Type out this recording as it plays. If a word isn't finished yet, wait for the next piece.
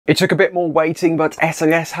It took a bit more waiting, but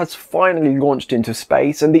SLS has finally launched into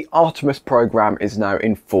space and the Artemis program is now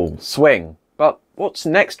in full swing. But what's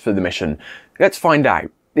next for the mission? Let's find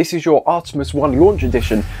out. This is your Artemis I launch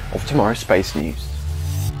edition of Tomorrow's Space News.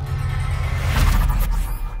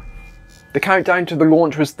 The countdown to the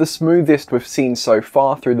launch was the smoothest we've seen so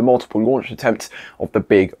far through the multiple launch attempts of the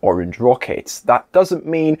big orange rockets. That doesn't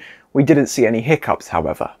mean we didn't see any hiccups,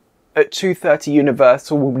 however. At 2:30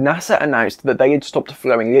 Universal, NASA announced that they had stopped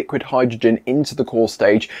flowing liquid hydrogen into the core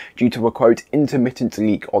stage due to a quote intermittent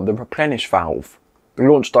leak on the replenish valve. The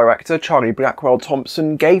launch director, Charlie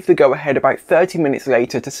Blackwell-Thompson, gave the go-ahead about 30 minutes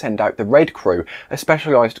later to send out the Red Crew, a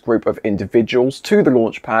specialised group of individuals, to the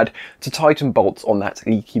launch pad to tighten bolts on that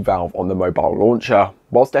leaky valve on the mobile launcher,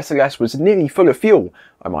 whilst SLS was nearly full of fuel,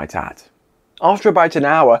 I might add. After about an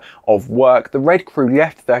hour of work, the Red Crew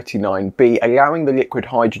left 39B, allowing the liquid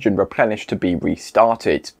hydrogen replenish to be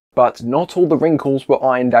restarted. But not all the wrinkles were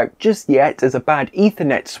ironed out just yet, as a bad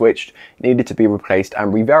Ethernet switch needed to be replaced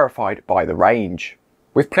and re-verified by the range.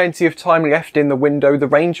 With plenty of time left in the window, the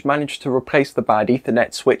range managed to replace the bad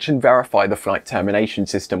Ethernet switch and verify the flight termination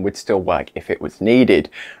system would still work if it was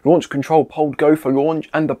needed. Launch control polled go for launch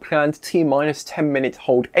and the planned T-10 minute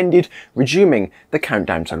hold ended, resuming the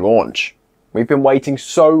countdown to launch. We've been waiting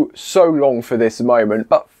so long for this moment,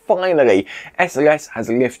 but finally, SLS has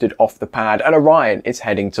lifted off the pad and Orion is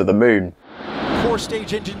heading to the moon.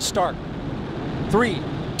 4-stage engine start. 3,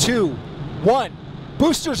 2, 1.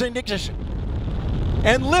 Boosters in ignition.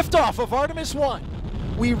 And liftoff of Artemis I.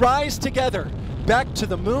 We rise together, back to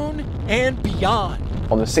the moon and beyond.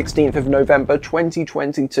 On the 16th of November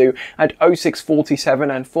 2022 at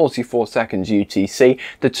 06:47 and 44 seconds UTC,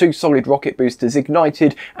 the two solid rocket boosters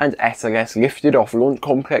ignited and SLS lifted off Launch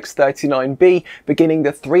Complex 39B, beginning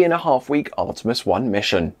the 3.5-week Artemis I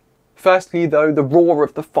mission. Firstly though, the roar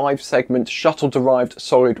of the 5-segment shuttle-derived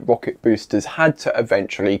solid rocket boosters had to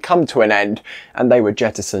eventually come to an end, and they were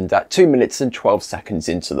jettisoned at 2 minutes and 12 seconds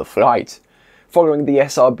into the flight. Following the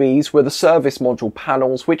SRBs were the service module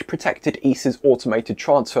panels, which protected ESA's automated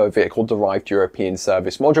transfer vehicle-derived European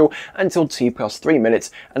service module until T+3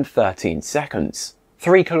 minutes and 13 seconds.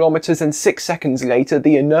 3 kilometers and 6 seconds later,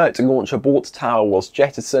 the inert launch abort tower was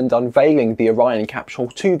jettisoned, unveiling the Orion capsule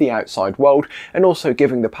to the outside world and also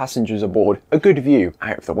giving the passengers aboard a good view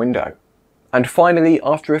out of the window. And finally,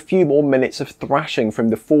 after a few more minutes of thrashing from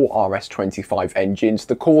the 4 RS-25 engines,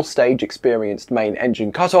 the core stage experienced main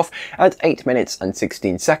engine cutoff at 8 minutes and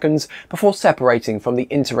 16 seconds before separating from the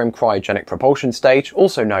interim cryogenic propulsion stage,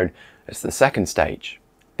 also known as the second stage.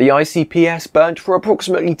 The ICPS burnt for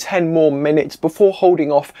approximately 10 more minutes before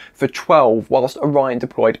holding off for 12 whilst Orion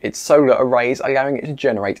deployed its solar arrays, allowing it to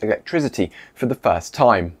generate electricity for the first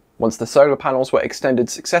time. Once the solar panels were extended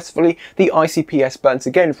successfully, the ICPS burnt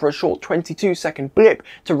again for a short 22-second blip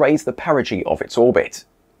to raise the perigee of its orbit.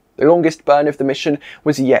 The longest burn of the mission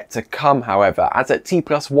was yet to come, however, as at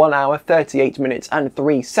T+1 hour, 38 minutes and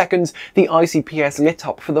 3 seconds, the ICPS lit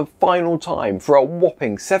up for the final time for a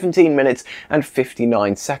whopping 17 minutes and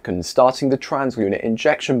 59 seconds, starting the translunar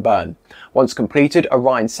injection burn. Once completed,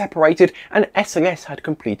 Orion separated and SLS had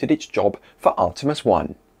completed its job for Artemis I.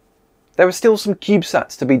 There were still some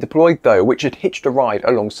CubeSats to be deployed though, which had hitched a ride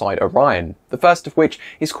alongside Orion. The first of which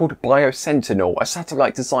is called BioSentinel, a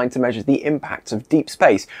satellite designed to measure the impacts of deep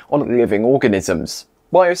space on living organisms.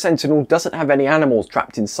 BioSentinel doesn't have any animals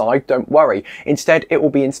trapped inside, don't worry. Instead, it will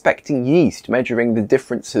be inspecting yeast, measuring the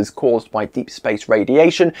differences caused by deep space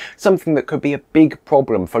radiation, something that could be a big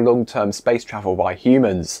problem for long-term space travel by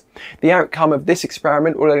humans. The outcome of this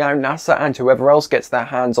experiment will allow NASA and whoever else gets their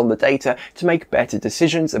hands on the data to make better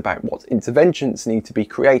decisions about what interventions need to be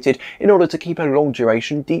created in order to keep a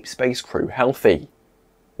long-duration deep space crew healthy.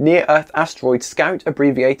 Near-Earth Asteroid Scout,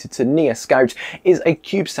 abbreviated to NEAR Scout, is a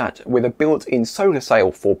CubeSat with a built-in solar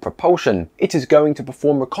sail for propulsion. It is going to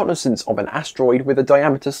perform reconnaissance of an asteroid with a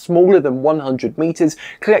diameter smaller than 100 meters,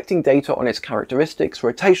 collecting data on its characteristics,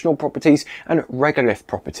 rotational properties, and regolith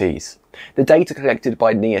properties. The data collected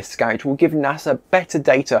by NEAR Scout will give NASA better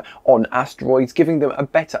data on asteroids, giving them a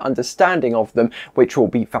better understanding of them, which will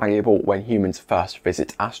be valuable when humans first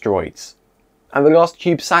visit asteroids. And the last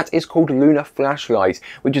CubeSat is called Lunar Flashlight,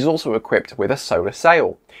 which is also equipped with a solar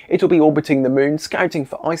sail. It will be orbiting the moon, scouting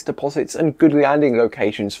for ice deposits and good landing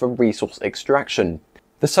locations for resource extraction.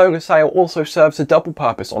 The solar sail also serves a double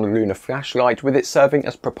purpose on a lunar flashlight, with it serving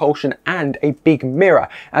as propulsion and a big mirror,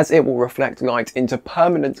 as it will reflect light into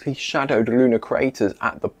permanently shadowed lunar craters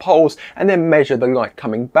at the poles and then measure the light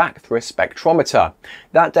coming back through a spectrometer.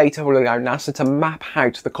 That data will allow NASA to map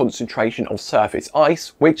out the concentration of surface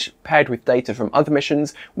ice, which, paired with data from other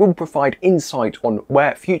missions, will provide insight on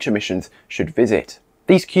where future missions should visit.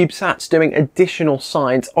 These CubeSats doing additional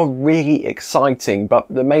science are really exciting, but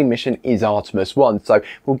the main mission is Artemis I, so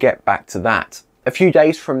we'll get back to that. A few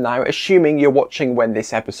days from now, assuming you're watching when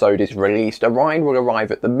this episode is released, Orion will arrive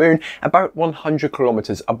at the moon about 100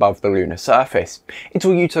 kilometers above the lunar surface. It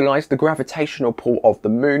will utilize the gravitational pull of the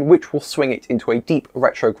moon, which will swing it into a deep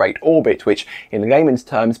retrograde orbit, which in layman's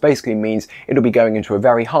terms basically means it'll be going into a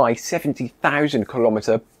very high 70,000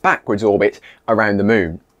 kilometer backwards orbit around the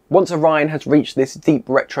moon. Once Orion has reached this deep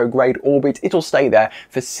retrograde orbit, it'll stay there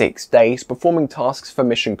for 6 days, performing tasks for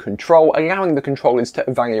mission control, allowing the controllers to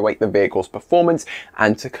evaluate the vehicle's performance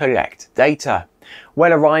and to collect data.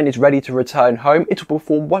 When Orion is ready to return home, it will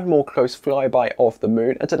perform one more close flyby of the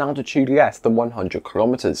moon at an altitude less than 100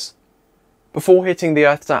 kilometers. Before hitting the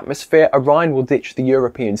Earth's atmosphere, Orion will ditch the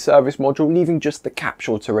European service module, leaving just the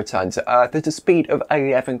capsule to return to Earth at a speed of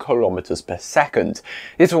 11 kilometers per second.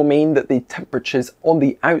 This will mean that the temperatures on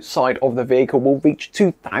the outside of the vehicle will reach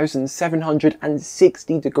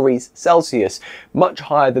 2,760 degrees Celsius, much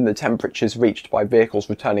higher than the temperatures reached by vehicles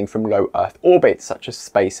returning from low Earth orbit, such as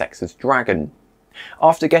SpaceX's Dragon.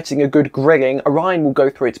 After getting a good grilling, Orion will go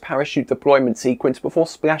through its parachute deployment sequence before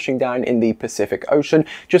splashing down in the Pacific Ocean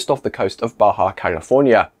just off the coast of Baja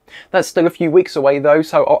California. That's still a few weeks away though,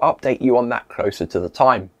 so I'll update you on that closer to the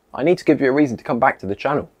time. I need to give you a reason to come back to the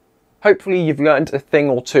channel. Hopefully you've learned a thing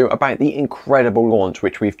or two about the incredible launch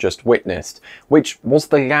which we've just witnessed, which was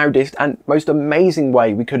the loudest and most amazing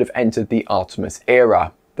way we could have entered the Artemis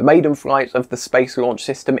era. The maiden flight of the Space Launch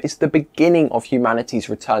System is the beginning of humanity's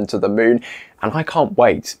return to the moon, and I can't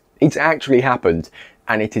wait. It's actually happened,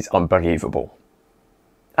 and it is unbelievable.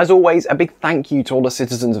 As always, a big thank you to all the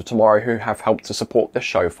citizens of tomorrow who have helped to support the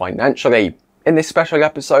show financially. In this special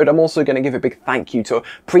episode, I'm also going to give a big thank you to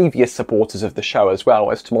previous supporters of the show as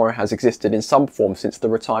well, as Tomorrow has existed in some form since the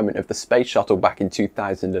retirement of the Space Shuttle back in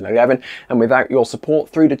 2011, and without your support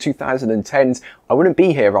through the 2010s, I wouldn't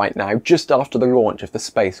be here right now just after the launch of the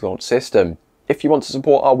Space Launch System. If you want to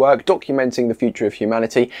support our work documenting the future of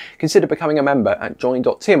humanity, consider becoming a member at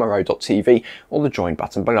join.tmro.tv or the join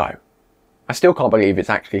button below. I still can't believe it's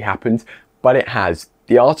actually happened, but it has.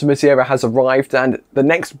 The Artemis era has arrived and the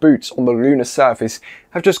next boots on the lunar surface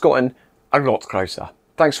have just gotten a lot closer.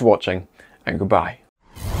 Thanks for watching and goodbye.